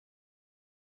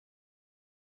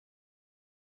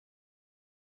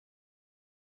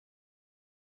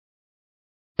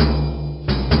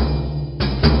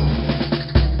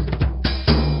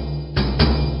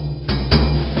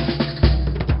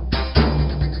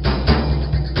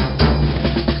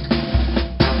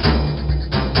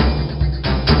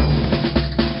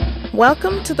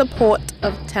Welcome to the Port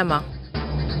of Tema.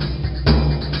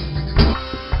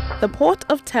 The Port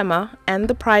of Tema and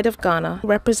the Pride of Ghana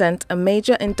represent a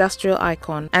major industrial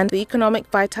icon and the economic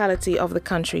vitality of the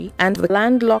country and the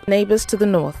landlocked neighbors to the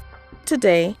north.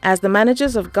 Today, as the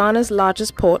managers of Ghana's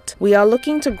largest port, we are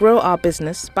looking to grow our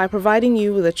business by providing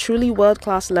you with a truly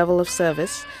world-class level of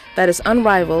service that is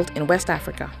unrivaled in West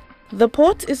Africa. The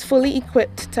port is fully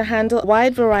equipped to handle a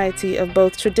wide variety of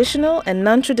both traditional and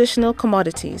non-traditional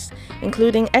commodities,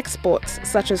 including exports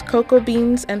such as cocoa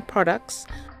beans and products,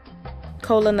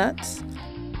 cola nuts,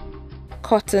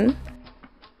 cotton,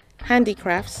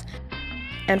 handicrafts,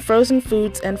 and frozen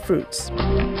foods and fruits.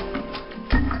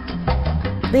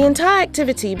 The entire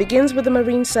activity begins with the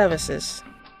marine services.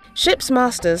 Ship's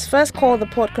masters first call the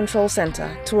Port Control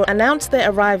Center to announce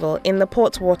their arrival in the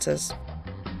port's waters.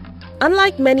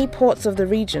 Unlike many ports of the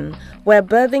region, where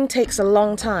berthing takes a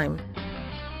long time,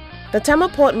 the Tema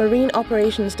Port Marine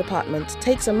Operations Department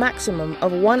takes a maximum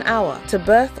of 1 hour to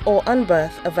berth or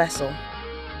unberth a vessel.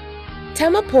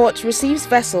 Tema Port receives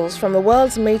vessels from the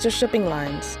world's major shipping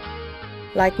lines,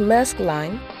 like Maersk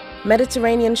Line,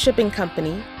 Mediterranean Shipping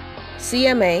Company,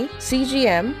 CMA,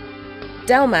 CGM,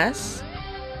 Delmas,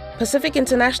 Pacific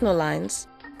International Lines,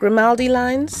 Grimaldi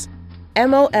Lines,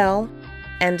 MOL,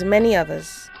 and many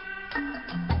others.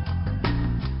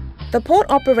 The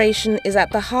port operation is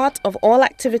at the heart of all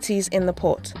activities in the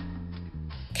port.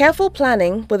 Careful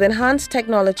planning with enhanced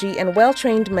technology and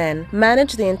well-trained men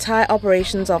manage the entire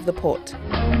operations of the port.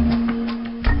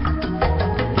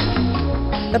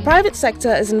 The private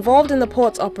sector is involved in the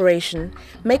port's operation,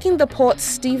 making the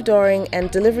port's stevedoring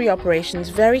and delivery operations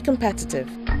very competitive.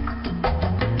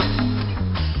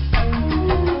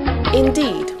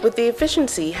 Indeed, with the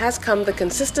efficiency has come the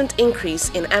consistent increase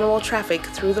in annual traffic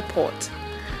through the port.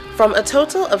 From a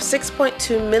total of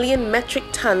 6.2 million metric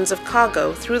tons of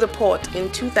cargo through the port in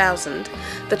 2000,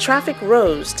 the traffic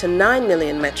rose to 9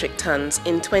 million metric tons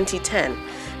in 2010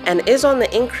 and is on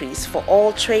the increase for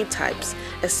all trade types,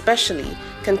 especially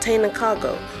container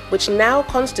cargo, which now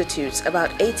constitutes about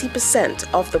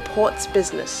 80% of the port's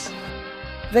business.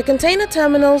 The container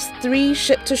terminal's 3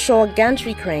 ship-to-shore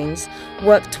gantry cranes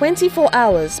work 24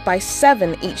 hours by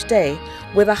 7 each day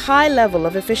with a high level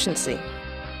of efficiency.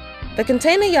 The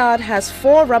container yard has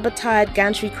 4 rubber-tyred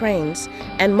gantry cranes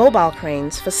and mobile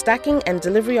cranes for stacking and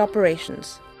delivery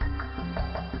operations.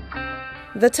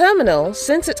 The terminal,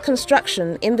 since its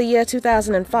construction in the year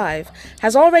 2005,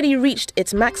 has already reached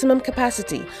its maximum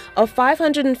capacity of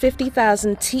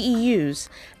 550,000 TEUs,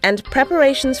 and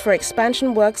preparations for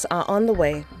expansion works are on the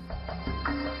way.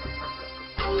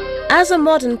 As a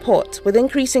modern port with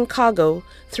increasing cargo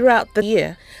throughout the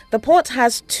year, the port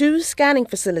has 2 scanning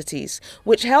facilities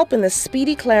which help in the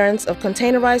speedy clearance of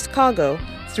containerized cargo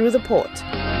through the port.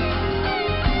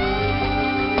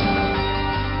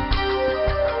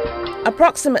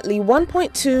 Approximately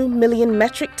 1.2 million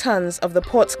metric tons of the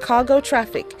port's cargo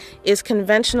traffic is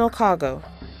conventional cargo.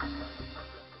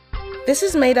 This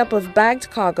is made up of bagged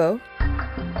cargo,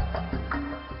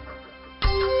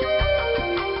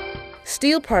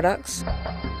 steel products,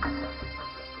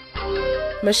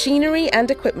 machinery and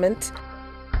equipment,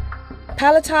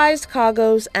 palletized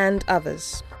cargoes, and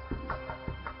others.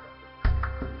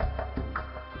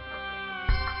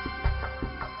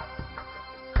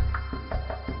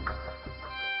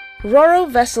 RoRo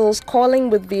vessels calling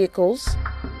with vehicles,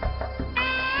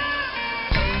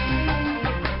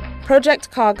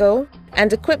 project cargo,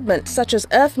 and equipment such as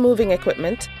earth-moving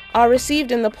equipment are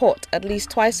received in the port at least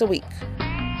twice a week.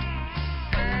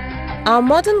 Our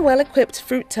modern, well-equipped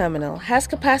fruit terminal has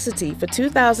capacity for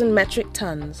 2,000 metric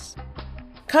tons.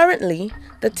 Currently,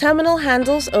 the terminal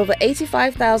handles over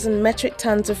 85,000 metric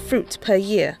tons of fruit per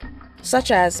year, such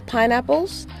as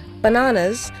pineapples,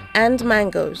 bananas, and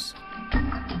mangoes.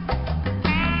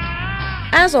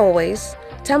 As always,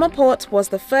 Tema Port was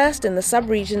the first in the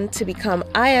sub-region to become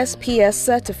ISPS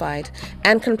certified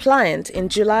and compliant in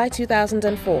July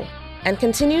 2004. And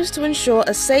continues to ensure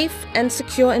a safe and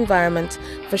secure environment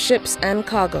for ships and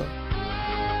cargo.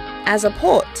 As a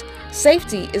port,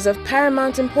 safety is of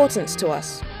paramount importance to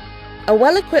us. A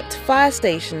well-equipped fire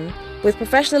station with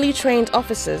professionally trained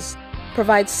officers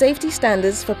provides safety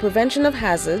standards for prevention of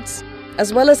hazards,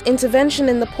 as well as intervention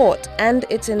in the port and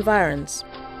its environs.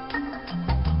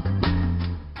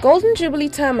 Golden Jubilee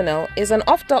Terminal is an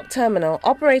off-dock terminal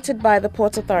operated by the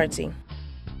Port Authority.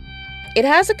 It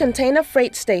has a container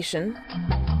freight station,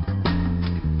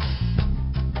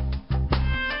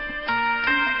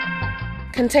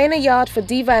 container yard for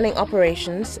devanning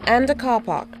operations, and a car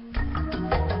park.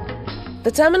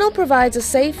 The terminal provides a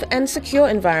safe and secure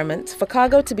environment for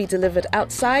cargo to be delivered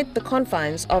outside the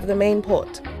confines of the main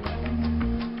port.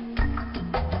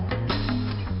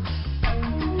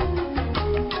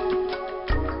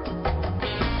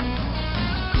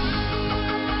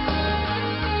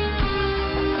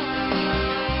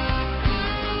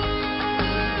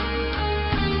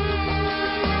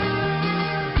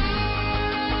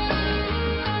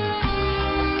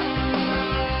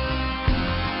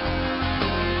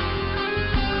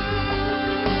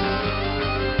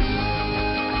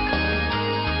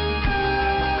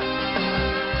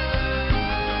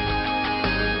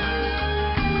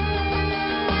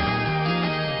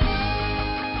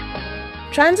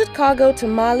 Transit cargo to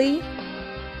Mali,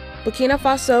 Burkina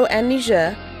Faso and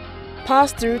Niger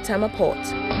pass through Tema Port.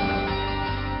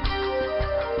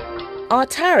 Our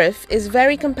tariff is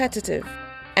very competitive,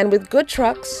 and with good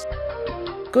trucks,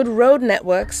 good road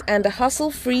networks and a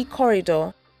hustle-free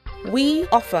corridor, we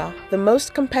offer the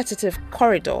most competitive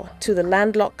corridor to the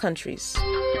landlocked countries.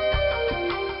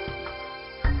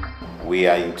 We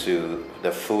are into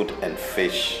the food and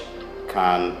fish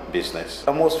can business.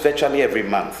 Almost virtually every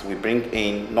month, we bring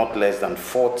in not less than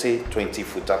 40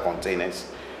 20-footer containers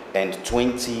and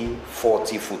 20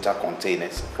 40-footer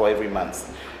containers for every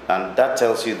month. And that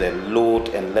tells you the load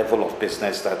and level of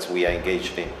business that we are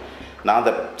engaged in. Now,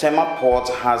 the Tema Port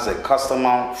has a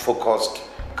customer-focused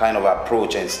kind of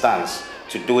approach and stance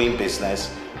to doing business,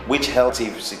 which helps the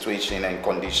situation and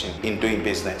condition in doing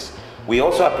business. We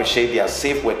also appreciate their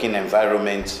safe working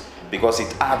environment because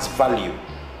it adds value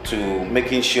to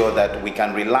making sure that we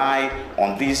can rely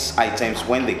on these items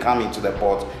when they come into the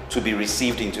port to be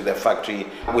received into the factory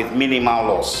with minimal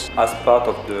loss. As part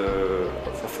of the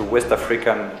West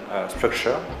African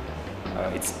structure,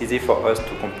 it's easy for us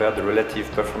to compare the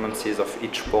relative performances of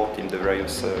each port in the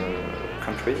various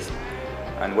countries.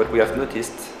 And what we have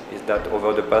noticed is that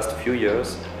over the past few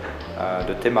years,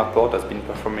 the Tema port has been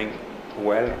performing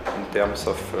well in terms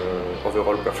of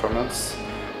overall performance,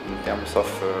 in terms of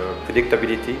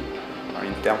predictability, and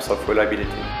in terms of reliability.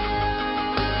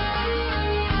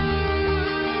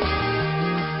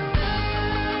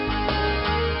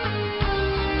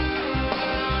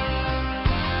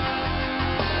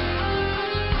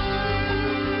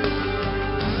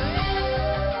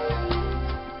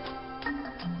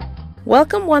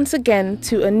 Welcome once again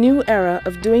to a new era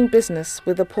of doing business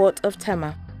with the Port of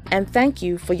Tema, and thank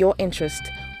you for your interest.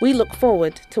 We look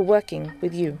forward to working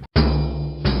with you.